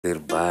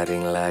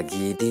Terbaring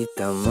lagi di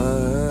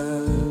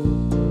taman,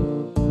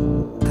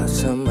 tak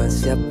sama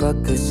siapa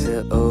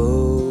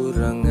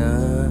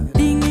keseorangan.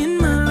 Dingin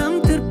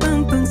malam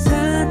terpampang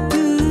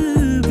satu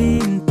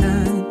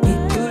bintang,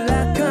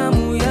 itulah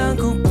kamu yang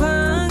ku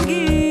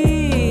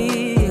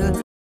panggil.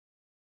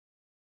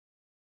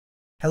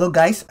 Hello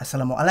guys,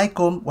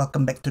 Assalamualaikum.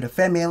 Welcome back to the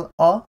Famil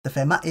or the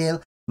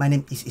Famail. My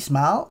name is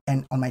Ismail,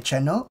 and on my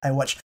channel I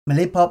watch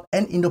Malay-Pop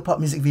and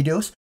Indo-Pop music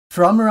videos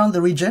from around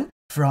the region,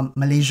 from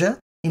Malaysia,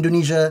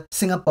 Indonesia,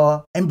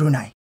 Singapore, and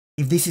Brunei.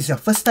 If this is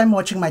your first time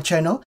watching my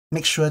channel,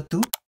 make sure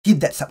to hit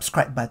that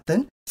subscribe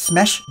button,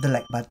 smash the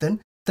like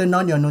button, turn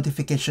on your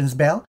notifications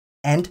bell,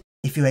 and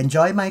if you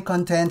enjoy my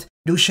content,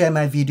 do share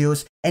my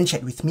videos and chat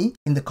with me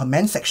in the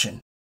comment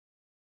section.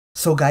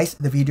 So guys,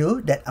 the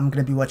video that I'm going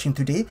to be watching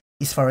today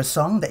is for a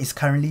song that is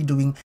currently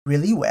doing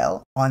really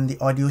well on the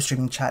audio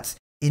streaming charts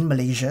in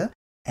Malaysia,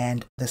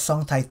 and the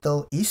song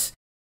title is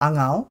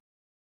Angau,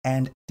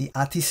 and the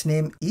artist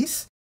name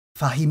is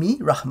Fahimi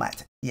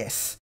Rahmat.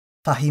 Yes,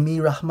 Fahimi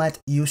Rahmat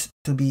used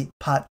to be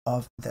part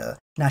of the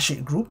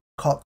nasyid group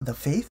called The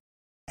Faith,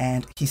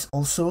 and he's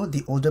also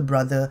the older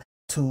brother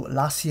to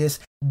last year's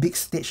Big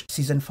Stage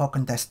Season 4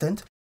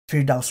 contestant,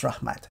 Firdaus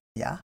Rahmat.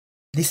 Yeah,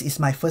 this is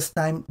my first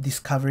time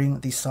discovering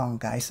this song,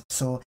 guys.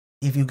 So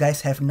if you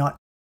guys have not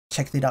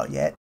checked it out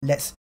yet,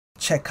 let's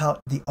check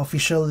out the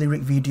official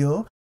lyric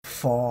video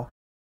for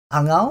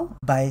Angau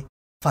by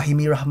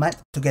Fahimi Rahmat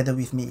together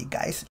with me,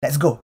 guys.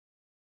 Let's go!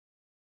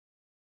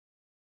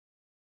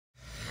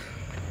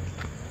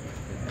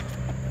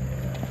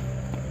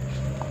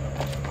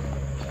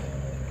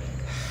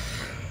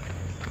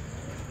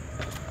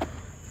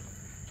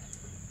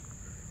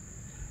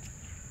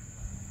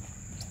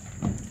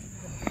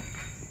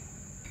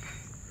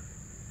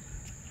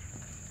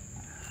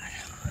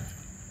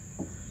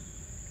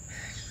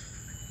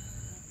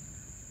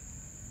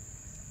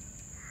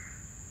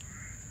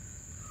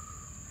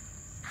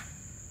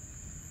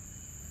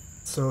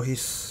 So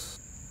he's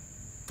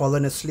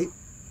fallen asleep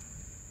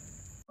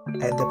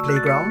at the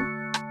playground.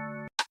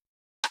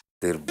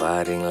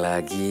 Terbaring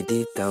lagi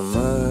di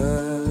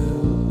taman,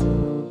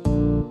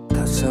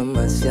 tak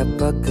sama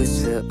siapa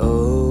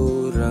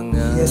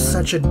keseorangan. He has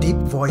such a deep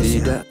voice.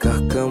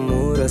 Tidakkah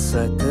kamu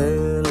rasa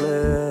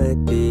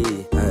keletihan,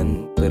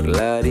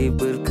 berlari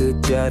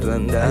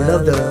berkejaran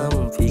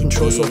dalam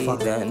intro so far.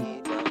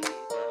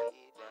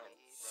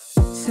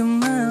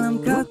 Semalam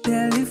kau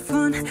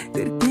telefon,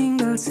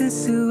 tertinggal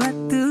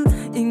sesuatu,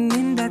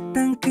 ingin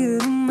datang ke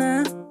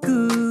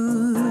rumahku.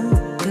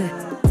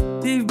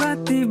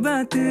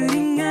 Tiba-tiba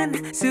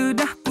teringat,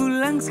 sudah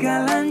pulang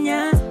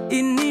segalanya.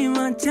 Ini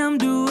macam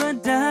dua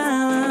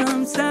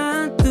dalam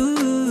satu.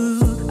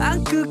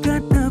 Aku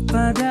kata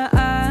pada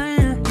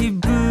ayah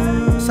ibu,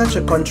 such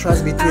a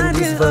contrast between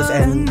this verse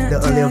and the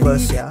earlier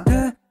verse, yeah.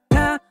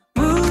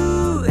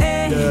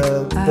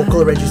 The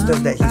vocal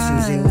registers that he's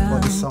using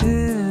for this song.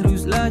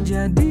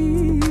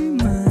 Jadi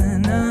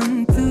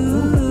menantu,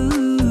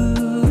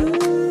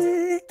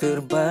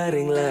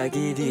 terbaring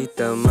lagi di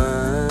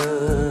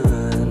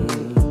taman,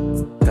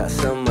 tak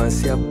sama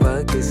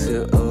siapa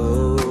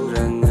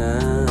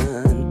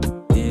keseorangan.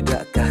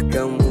 Tidakkah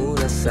kamu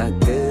rasa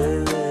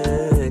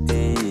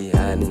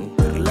keletihan,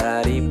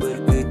 berlari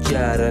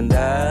berkejaran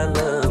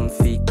dalam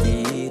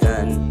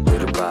fikiran.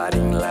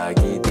 Terbaring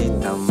lagi di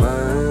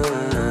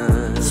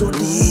taman, so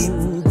deep.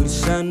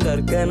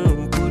 Bersandarkan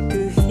rumput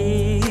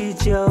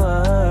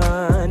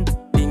kehijauan,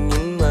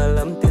 dingin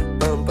malam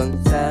terpampang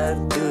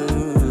satu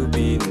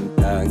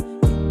bintang.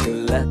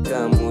 Itulah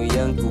kamu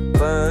yang ku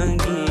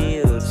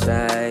panggil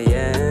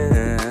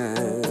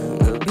sayang.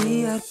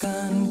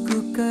 Biarkan ku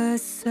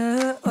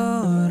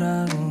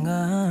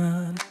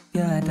keseorangan,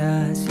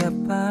 tiada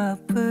siapa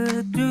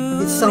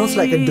peduli. It sounds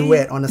like a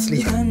duet,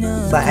 honestly,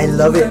 but I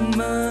love it.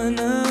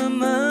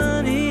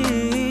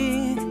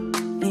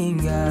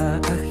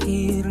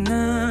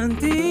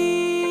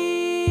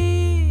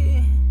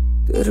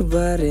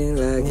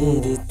 Terbaring lagi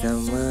di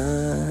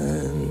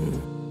taman,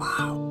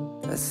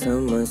 tak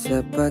sama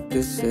siapa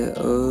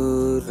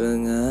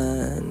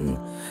keseorangan.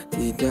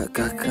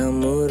 Tidakkah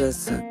kamu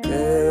rasa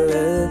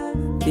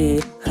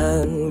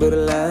keletihan,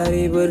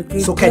 berlari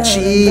So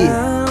catchy.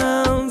 berkejaran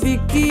dalam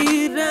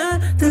fikiran.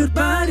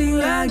 Terbaring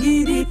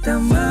lagi di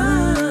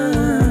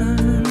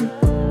taman,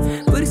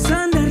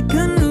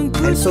 bersandarkan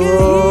rumput And so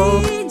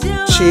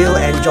chill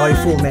and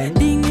joyful, man.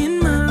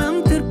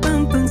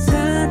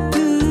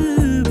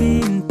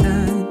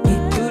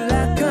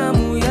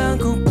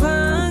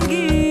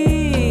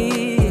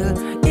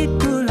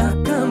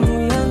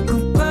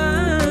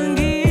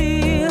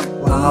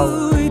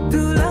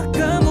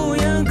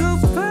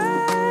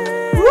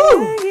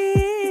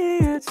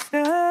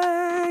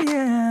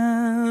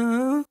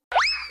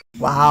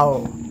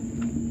 Wow.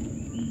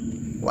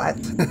 What?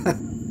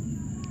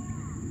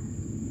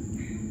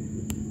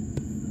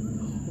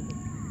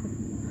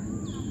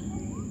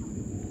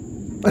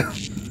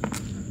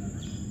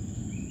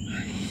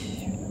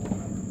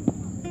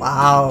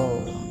 Wow.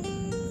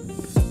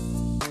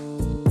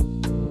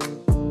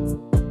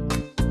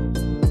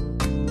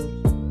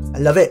 I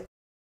love it.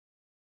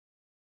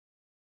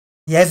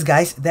 Yes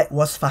guys, that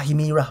was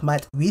Fahimi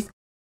Rahmat with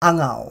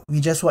Angau.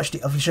 We just watched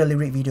the official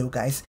lyric video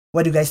guys.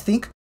 What do you guys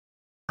think?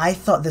 I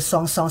thought the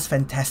song sounds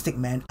fantastic,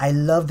 man. I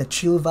love the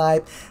chill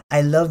vibe.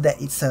 I love that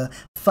it's a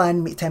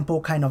fun mid-tempo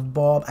kind of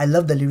bop. I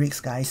love the lyrics,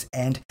 guys.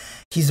 And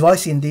his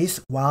voice in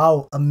this,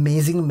 wow,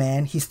 amazing,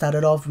 man. He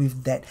started off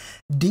with that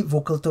deep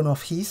vocal tone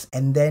of his,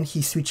 and then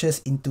he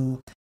switches into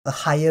a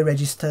higher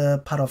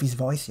register part of his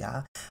voice,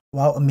 yeah.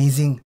 Wow,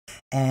 amazing.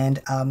 And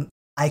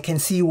I can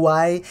see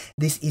why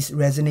this is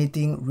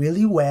resonating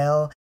really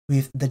well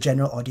with the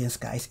general audience,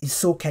 guys. It's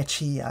so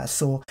catchy,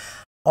 so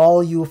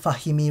all you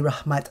Fahimi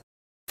Rahmat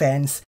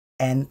fans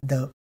and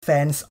the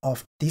fans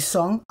of this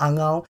song,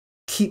 Angau,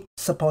 keep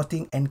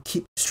supporting and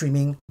keep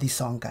streaming this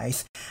song,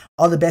 guys.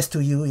 All the best to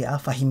you, yeah,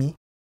 Fahimi.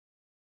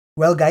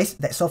 Well, guys,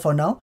 that's all for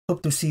now.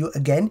 Hope to see you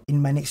again in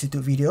my next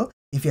YouTube video.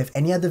 If you have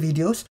any other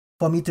videos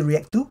for me to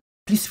react to,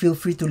 please feel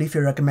free to leave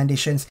your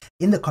recommendations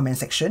in the comment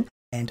section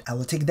and I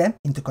will take them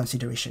into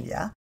consideration,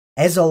 yeah.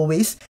 As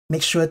always,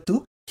 make sure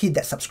to hit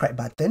that subscribe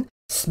button,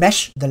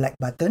 smash the like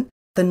button,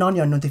 turn on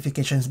your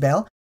notifications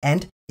bell,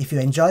 and if you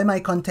enjoy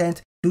my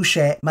content, do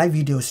share my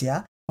videos,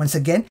 yeah? Once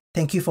again,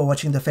 thank you for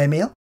watching The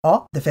Famail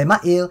or The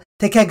Famail.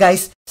 Take care,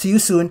 guys. See you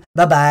soon.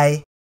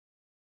 Bye-bye.